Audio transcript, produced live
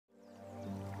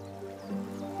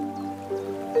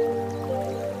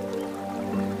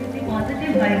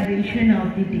inauguration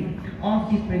of the day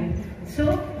of the prince. So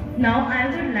now I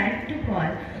would like to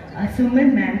call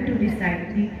Suman ma'am to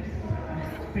recite the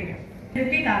prayer.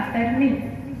 Repeat after me.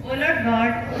 O Lord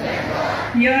God,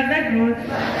 you are the truth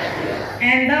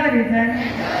and the reason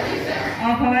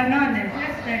of our knowledge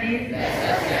studies,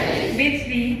 which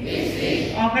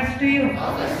we offer to you.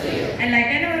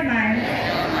 Enlighten our mind,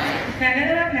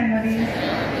 strengthen our memories,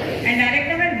 and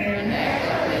direct our will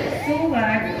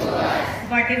towards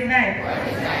what is right.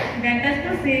 Grant us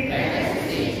to seek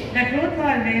the truth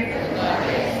always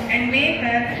and make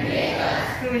us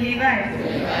truly wise.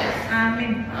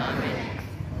 Amen.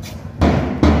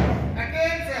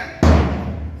 Attention!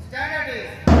 Stand at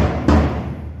ease.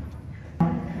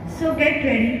 So get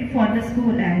ready for the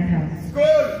school anthem.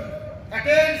 School!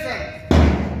 Attention!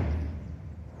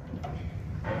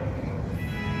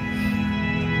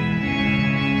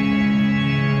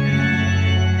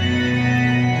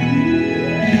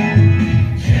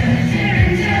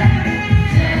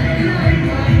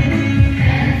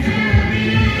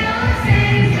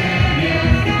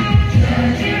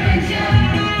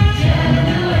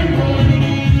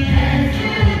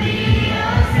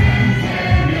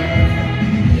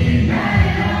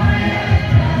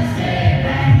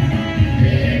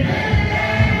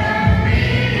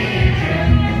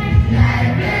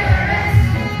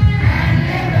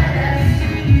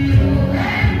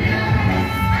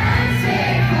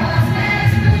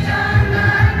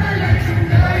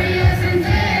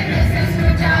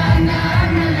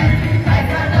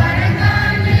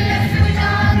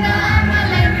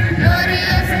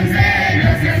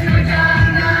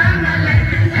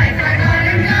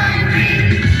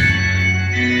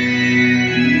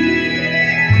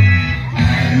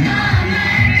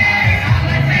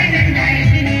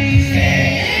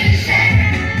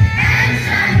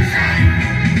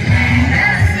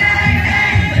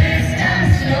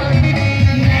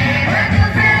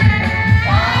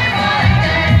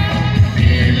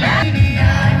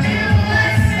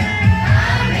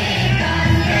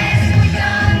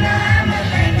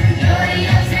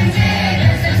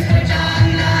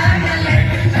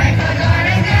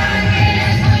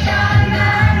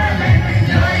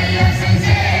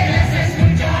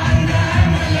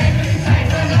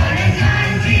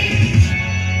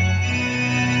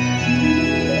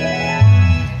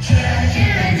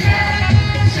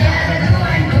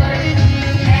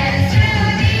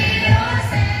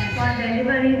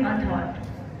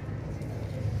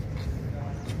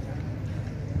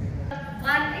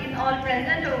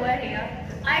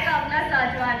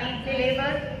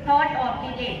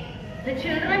 The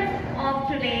children of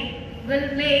today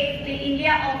will make the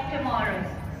India of tomorrow.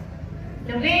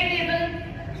 The way we will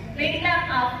bring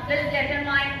them up will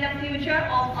determine the future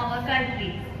of our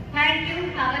country. Thank you.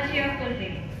 Have a cheerful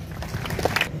day.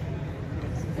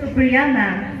 So Priya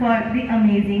ma'am for the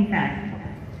amazing fact.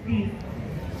 Please.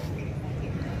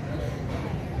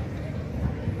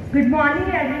 Good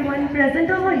morning everyone present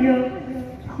over here.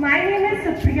 My name is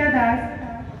Supriya Das.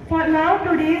 For now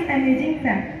today's amazing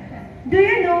fact. Do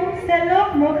you know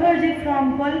Shalok Mukherjee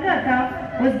from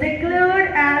Kolkata was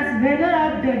declared as winner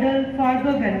of Doodle for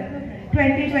Google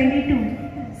 2022.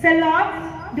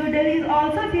 Shalok's Doodle is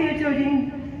also featured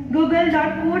in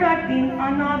google.co.in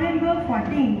on November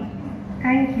 14.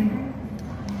 Thank you.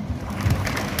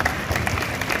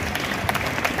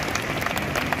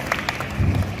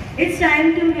 It's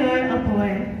time to hear a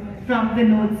poem from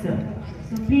Vinod sir.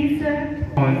 So please sir.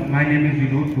 My name is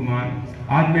Vinod Kumar.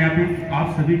 आज मैं आप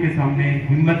सभी के सामने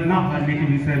हिम्मत ना हारने के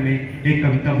विषय में एक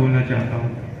कविता बोलना चाहता हूँ।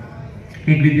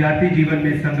 एक विद्यार्थी जीवन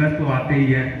में संघर्ष तो आते ही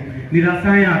है,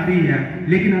 निराशाएं आती हैं,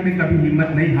 लेकिन हमें कभी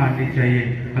हिम्मत नहीं हारनी चाहिए।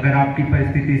 अगर आपकी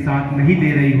परिस्थिति साथ नहीं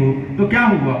दे रही हो तो क्या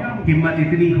हुआ, हिम्मत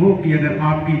इतनी हो कि अगर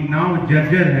आपकी नाव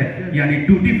जर्जर है यानी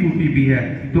टूटी फूटी भी है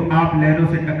तो आप लहरों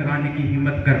से टकराने की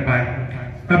हिम्मत कर पाए।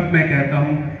 तब मैं कहता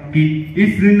हूँ कि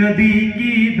इस नदी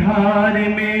की धार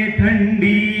में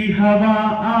ठंडी हवा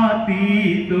आती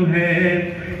तो है,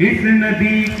 इस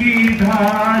नदी की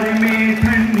धार में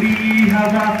ठंडी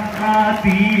हवा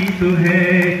आती तो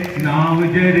है, नाव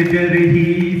जर्जर ही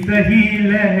सही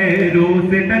लहरों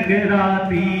से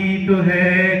टकराती तो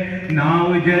है,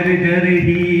 नाव जर्जर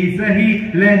ही सही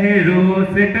लहरों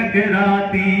से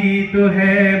टकराती तो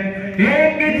है।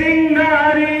 एक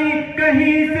चिंगारी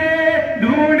कहीं से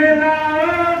ढूंढ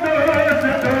लाओ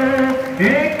दोस्तों,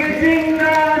 एक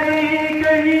चिंगारी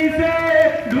कहीं से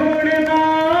ढूंढ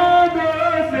लाओ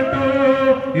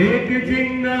दोस्तों, एक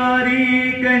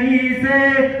चिंगारी कहीं से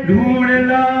ढूंढ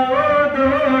लाओ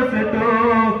दोस्तों,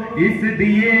 इस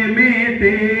दिए में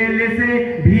तेल से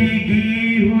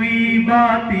भीगी हुई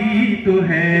बाती तो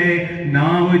है,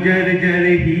 नाव जर्जर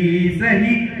ही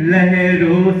सही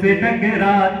लहरों से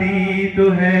टकराती तो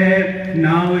है,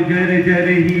 नाव जर्जर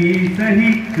ही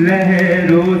सही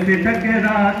लहरों से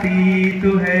टकराती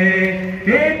तो है।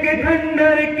 एक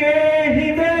खंडर के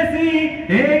हृदय सी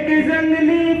एक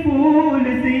जंगली फूल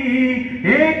सी,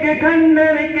 एक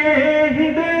खंडर के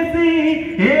हृदय सी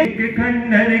एक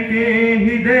खंडर के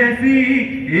हृदय सी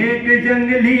एक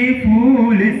जंगली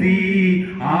फूल सी,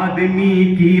 आदमी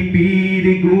की पीर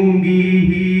गूंगी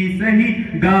ही सही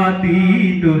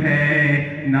गाती तो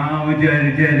है, नाव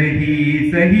जर्जर ही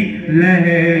सही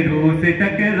लहरों से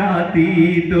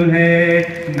टकराती तो है,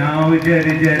 नाव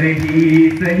जर्जर ही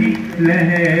सही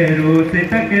लहरों से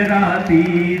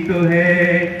टकराती तो है।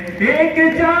 एक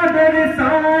चादर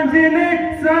सांझ ने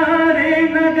सारे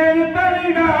नगर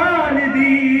पर डाल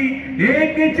दी,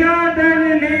 एक चादर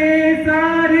ने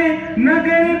सारे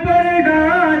नगर पर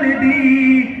डाल दी,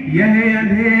 यह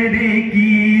अंधेरे की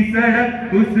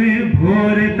सड़क उस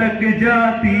भोर तक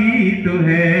जाती तो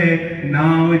है,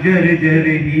 नाव जर्जर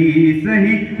ही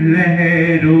सही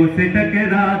लहरों से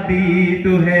टकराती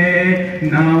तो है,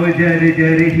 नाव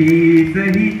जर्जर ही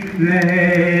सही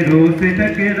लहरों से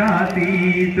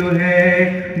टकराती तो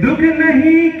है। दुख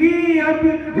नहीं कि अब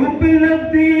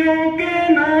उपलब्धियों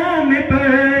के नाम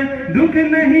पर, दुख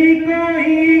नहीं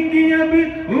कोई कि अब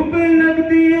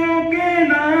उपलब्धियों के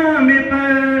नाम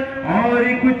पर, और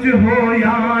कुछ हो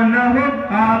या न हो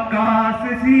आकाश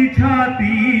सी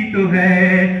छाती तो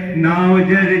है, नाव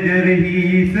जर्जर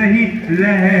ही सही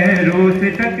लहरों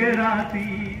से टकराती।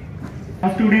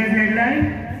 Today's headline: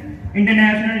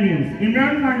 International news.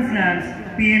 Imran Khan slams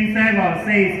PM Sehwag,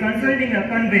 says consulting a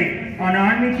convict on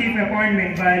Army Chief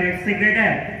appointment violates Secret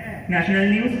Act. National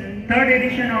news: third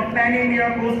edition of Pan-India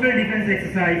Coastal Defence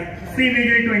Exercise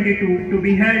CVJ 22 to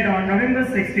be held on November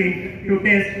 16 to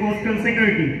test coastal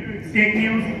security. State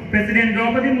news: President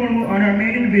Draupadi Murmu on her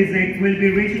maiden visit will be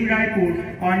reaching Raipur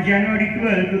on January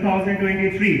 12,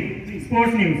 2023.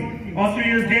 Sports news: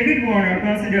 Australia's David Warner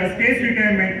considers Test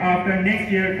retirement after next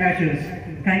year's Ashes.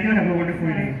 Thank you. Have a wonderful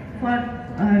day.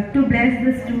 To bless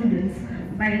the students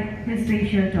by his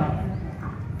special talk.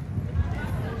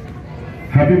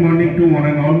 Happy morning to one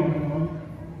and all.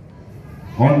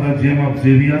 On the gem of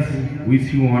XAVIER'S,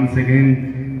 wish you once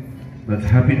again that's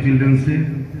Happy Children's Day.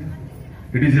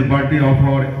 It is a birthday of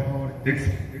our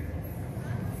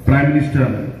ex-Prime Minister,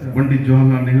 Pandit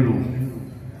Jawaharlal Nehru.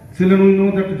 Children, we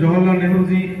know that Jawaharlal Nehru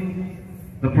ji,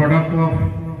 the product of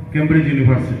Cambridge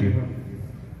University,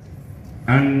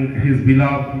 and his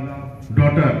beloved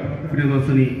daughter,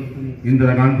 Priyadarshini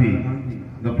Indira Gandhi,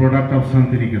 the product of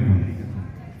Shantiniketan.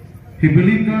 He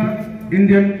believed the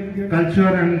Indian culture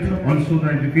and also the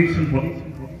education policy.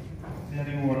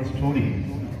 Sharing one story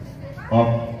of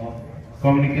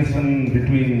communication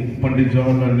between Pandit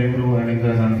Jawaharlal Nehru and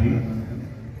Indira Gandhi.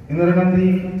 Indira Gandhi,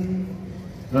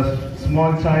 the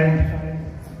small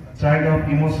child of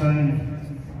emotion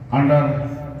under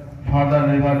Father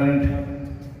Reverend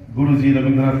Guruji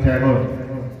Rabindranath Tagore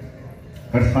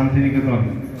at Shantiniketan.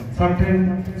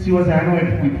 Sometimes she was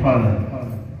annoyed with father.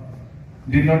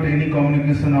 Did not any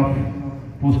communication of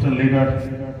postal letter.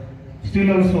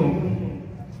 Still also,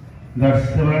 that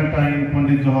several times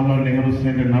Pandit Jawaharlal Nehru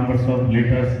sent a numbers of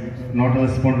letters not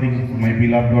responding to my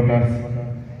beloved daughters,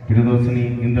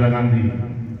 Priyadarshini, Indira Gandhi.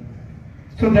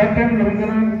 So that time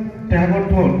Rabindranath Tagore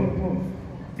told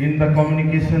in the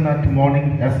communication at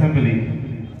morning assembly,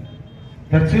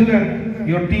 the children,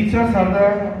 your teachers are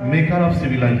the maker of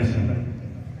civilization.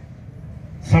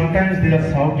 Sometimes they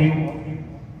are shouting,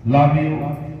 love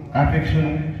you,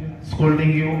 affection,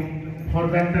 scolding you. For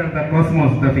them, the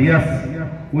cosmos, that yes,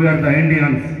 we are the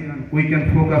Indians, we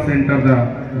can focus enter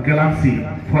the galaxy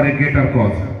for a greater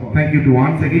cause. Thank you to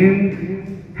once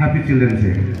again, Happy Children's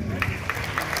Day.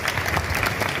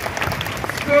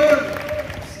 School,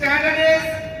 standard is,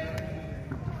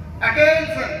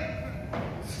 attention,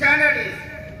 standard is.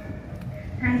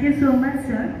 Thank you so much,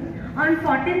 sir. On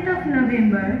 14th of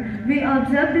November, we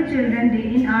observe the Children's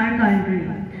Day in our country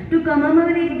to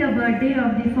commemorate the birthday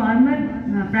of the former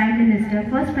first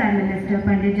Prime Minister,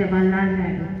 Pandit Jawaharlal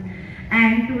Nehru.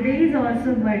 And today is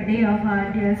also birthday of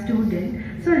our dear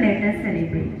student, so let us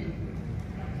celebrate.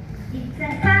 It's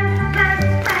a